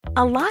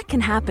A lot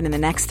can happen in the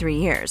next 3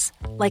 years.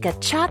 Like a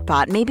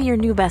chatbot may be your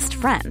new best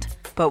friend.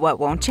 But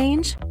what won't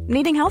change?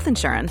 Needing health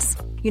insurance.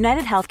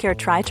 United Healthcare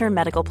Tri-Term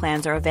Medical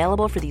Plans are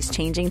available for these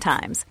changing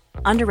times.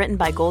 Underwritten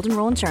by Golden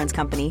Rule Insurance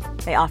Company,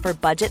 they offer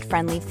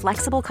budget-friendly,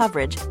 flexible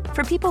coverage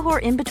for people who are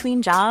in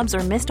between jobs or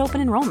missed open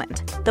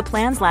enrollment. The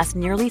plans last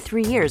nearly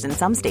 3 years in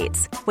some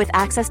states, with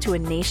access to a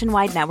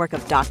nationwide network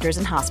of doctors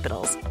and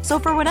hospitals. So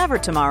for whatever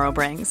tomorrow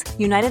brings,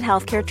 United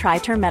Healthcare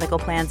Tri-Term Medical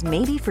Plans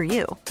may be for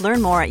you.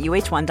 Learn more at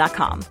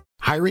uh1.com.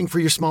 Hiring for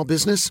your small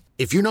business?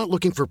 If you're not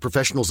looking for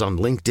professionals on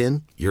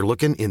LinkedIn, you're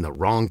looking in the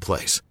wrong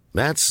place.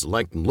 That's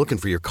like looking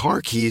for your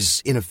car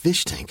keys in a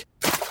fish tank.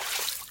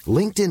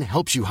 LinkedIn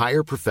helps you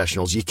hire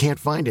professionals you can't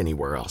find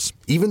anywhere else,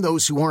 even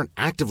those who aren't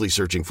actively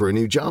searching for a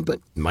new job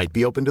but might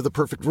be open to the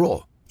perfect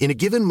role. In a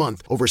given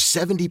month, over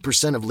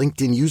 70% of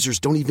LinkedIn users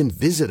don't even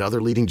visit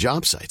other leading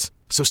job sites.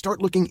 So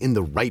start looking in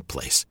the right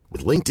place.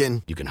 With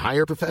LinkedIn, you can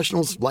hire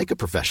professionals like a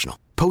professional.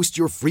 Post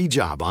your free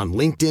job on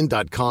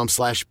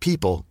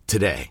linkedin.com/people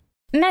today.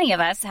 Many of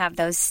us have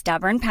those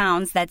stubborn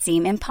pounds that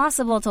seem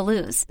impossible to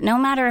lose, no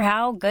matter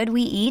how good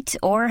we eat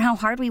or how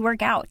hard we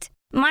work out.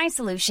 My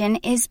solution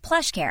is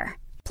PlushCare.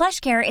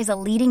 PlushCare is a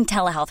leading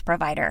telehealth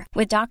provider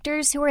with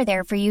doctors who are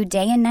there for you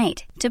day and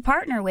night to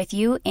partner with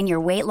you in your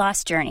weight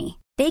loss journey.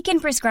 They can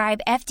prescribe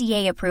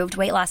FDA-approved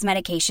weight loss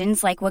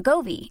medications like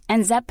Wegovy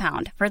and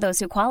Zepbound for those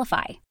who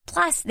qualify.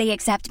 Plus, they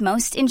accept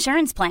most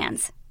insurance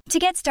plans. To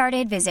get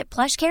started, visit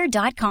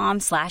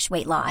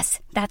plushcare.com/weight loss.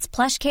 That's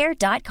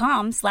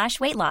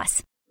plushcare.com/weight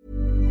loss.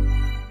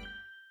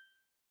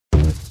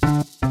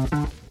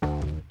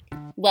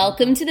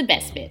 Welcome to The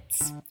Best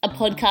Bits, a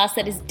podcast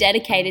that is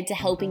dedicated to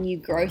helping you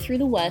grow through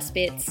the worst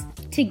bits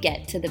to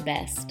get to the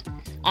best.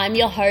 I'm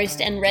your host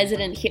and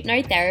resident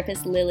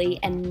hypnotherapist, Lily,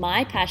 and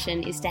my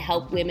passion is to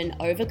help women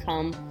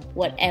overcome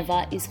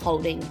whatever is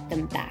holding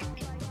them back.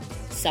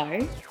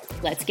 So,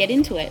 let's get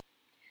into it.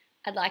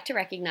 I'd like to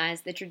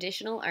recognise the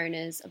traditional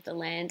owners of the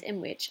land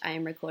in which I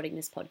am recording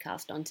this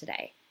podcast on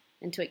today,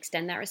 and to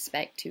extend that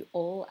respect to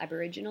all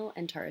Aboriginal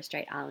and Torres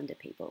Strait Islander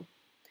people.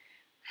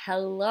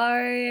 Hello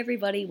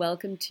everybody,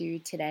 welcome to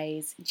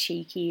today's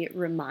cheeky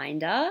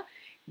reminder.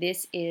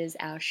 This is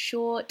our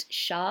short,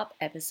 sharp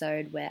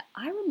episode where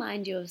I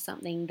remind you of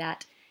something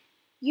that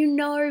you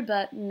know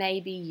but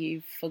maybe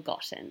you've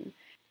forgotten.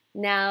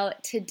 Now,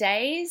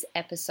 today's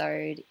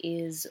episode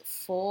is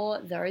for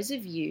those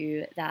of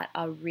you that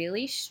are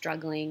really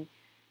struggling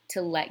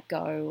to let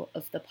go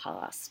of the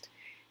past.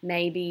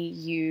 Maybe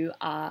you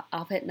are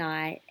up at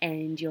night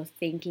and you're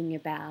thinking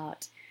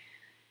about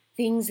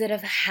things that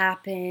have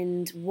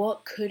happened,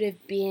 what could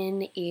have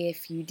been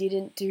if you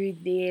didn't do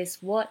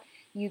this, what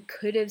you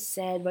could have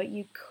said, what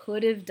you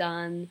could have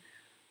done,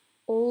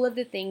 all of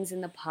the things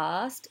in the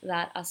past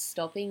that are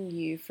stopping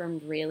you from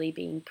really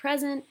being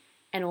present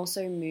and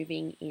also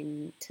moving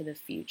into the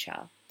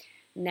future.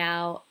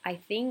 Now, I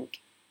think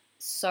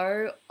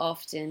so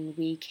often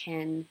we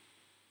can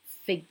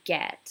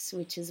forget,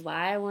 which is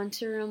why I want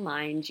to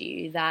remind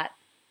you that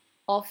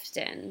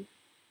often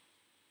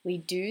we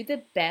do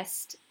the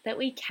best that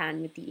we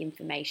can with the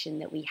information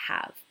that we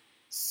have.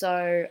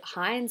 So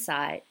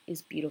hindsight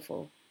is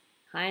beautiful.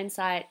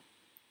 Hindsight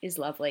is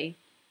lovely,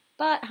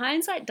 but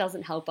hindsight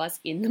doesn't help us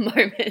in the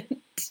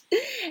moment.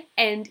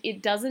 And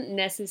it doesn't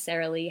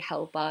necessarily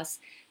help us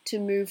to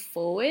move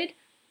forward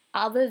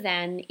other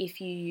than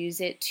if you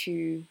use it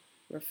to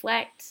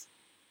reflect,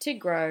 to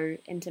grow,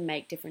 and to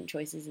make different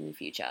choices in the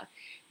future.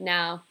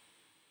 Now,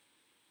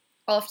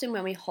 often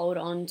when we hold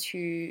on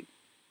to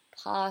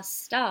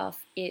past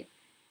stuff, it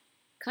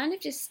kind of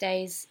just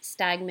stays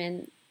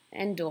stagnant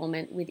and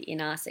dormant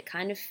within us. It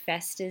kind of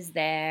festers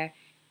there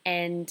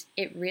and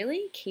it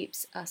really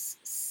keeps us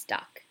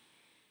stuck.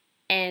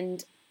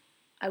 And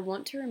I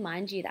want to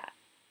remind you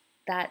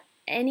that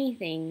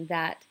anything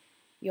that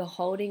you're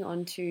holding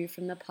on to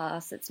from the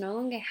past that's no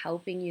longer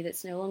helping you,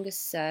 that's no longer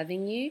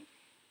serving you,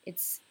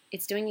 it's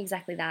doing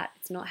exactly that.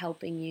 It's not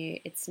helping you,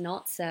 it's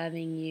not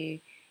serving you,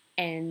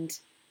 and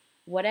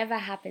whatever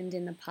happened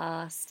in the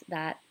past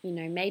that,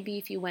 maybe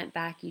if you went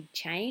back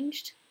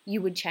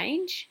you would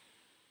change,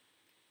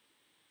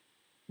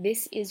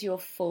 this is your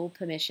full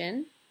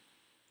permission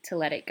to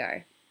let it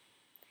go.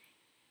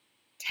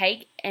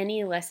 Take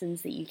any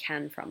lessons that you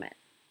can from it.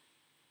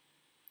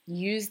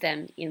 Use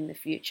them in the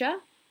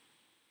future.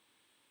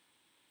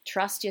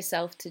 Trust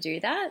yourself to do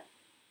that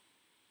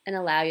and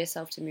allow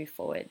yourself to move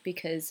forward,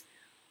 because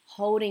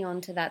holding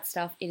on to that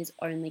stuff, it is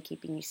only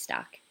keeping you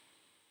stuck.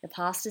 The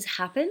past has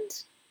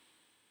happened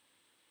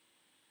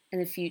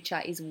and the future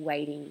is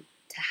waiting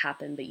to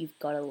happen, but you've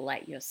got to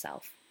let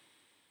yourself.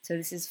 So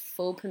this is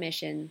full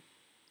permission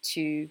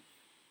to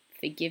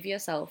forgive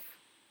yourself,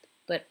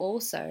 but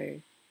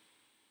also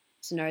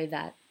to know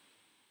that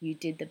you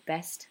did the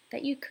best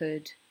that you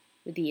could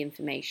with the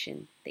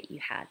information that you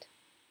had.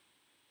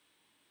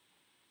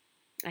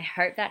 I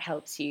hope that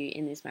helps you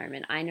in this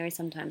moment. I know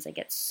sometimes I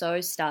get so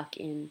stuck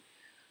in,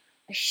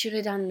 I should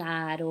have done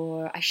that,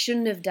 or I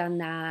shouldn't have done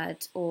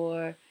that,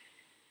 or,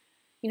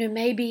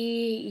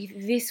 maybe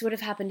this would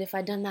have happened if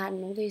I'd done that,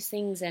 and all these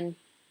things. And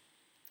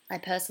I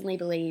personally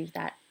believe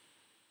that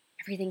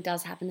everything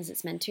does happen as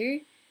it's meant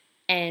to,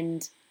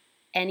 and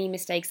any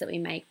mistakes that we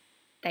make,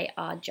 they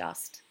are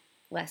just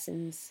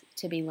lessons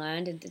to be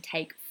learned and to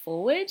take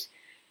forward.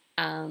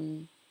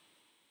 So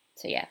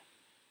yeah,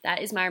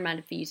 that is my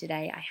reminder for you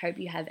today. I hope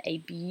you have a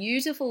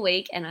beautiful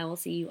week, and I will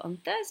see you on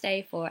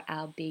Thursday for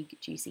our big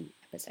juicy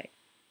episode.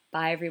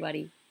 Bye,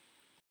 everybody.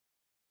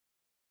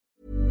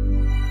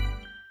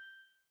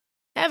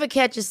 Ever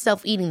catch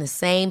yourself eating the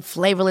same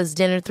flavorless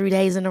dinner 3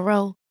 days in a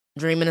row?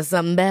 Dreaming of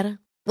something better?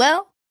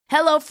 Well,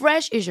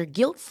 HelloFresh is your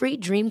guilt-free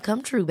dream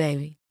come true,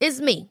 baby.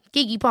 It's me,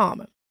 Keke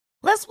Palmer.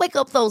 Let's wake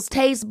up those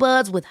taste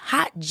buds with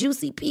hot,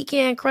 juicy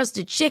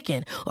pecan-crusted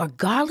chicken or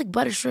garlic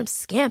butter shrimp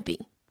scampi.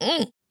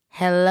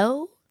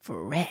 Hello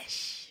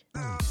Fresh.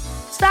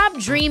 Stop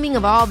dreaming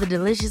of all the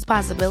delicious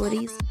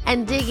possibilities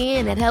and dig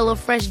in at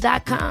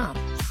HelloFresh.com.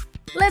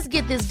 Let's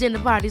get this dinner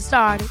party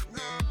started.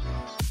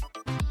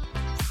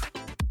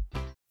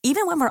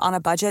 Even when we're on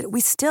a budget,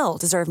 we still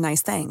deserve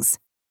nice things.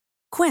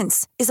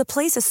 Quince is a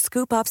place to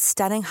scoop up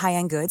stunning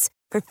high-end goods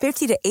for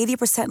 50 to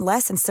 80%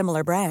 less than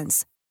similar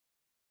brands.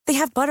 They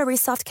have buttery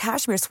soft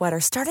cashmere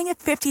sweaters starting at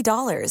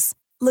 $50,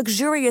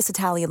 luxurious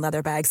Italian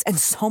leather bags, and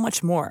so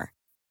much more.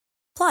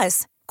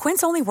 Plus,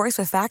 Quince only works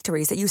with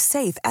factories that use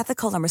safe,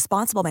 ethical, and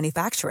responsible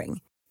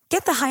manufacturing.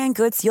 Get the high-end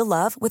goods you'll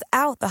love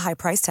without the high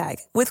price tag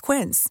with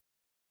Quince.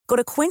 Go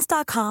to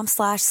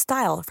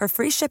quince.com/style for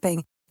free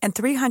shipping and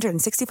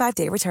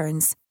 365-day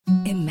returns.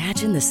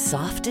 Imagine the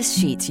softest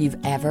sheets you've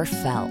ever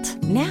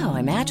felt. Now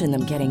imagine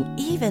them getting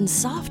even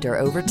softer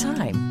over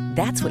time.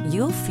 That's what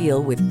you'll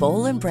feel with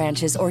Boll &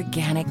 Branch's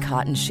organic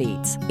cotton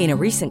sheets. In a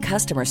recent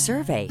customer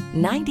survey,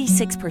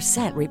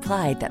 96%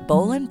 replied that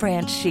Boll &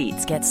 Branch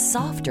sheets get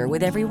softer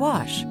with every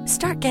wash.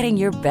 Start getting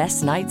your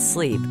best night's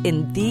sleep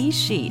in these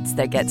sheets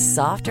that get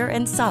softer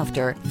and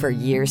softer for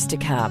years to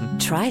come.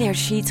 Try their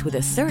sheets with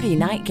a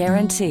 30-night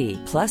guarantee.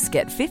 Plus,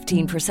 get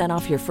 15%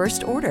 off your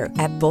first order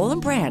at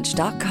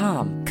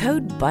bollandbranch.com.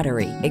 Code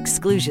BUTTERY.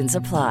 Exclusions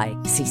apply.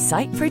 See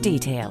site for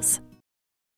details.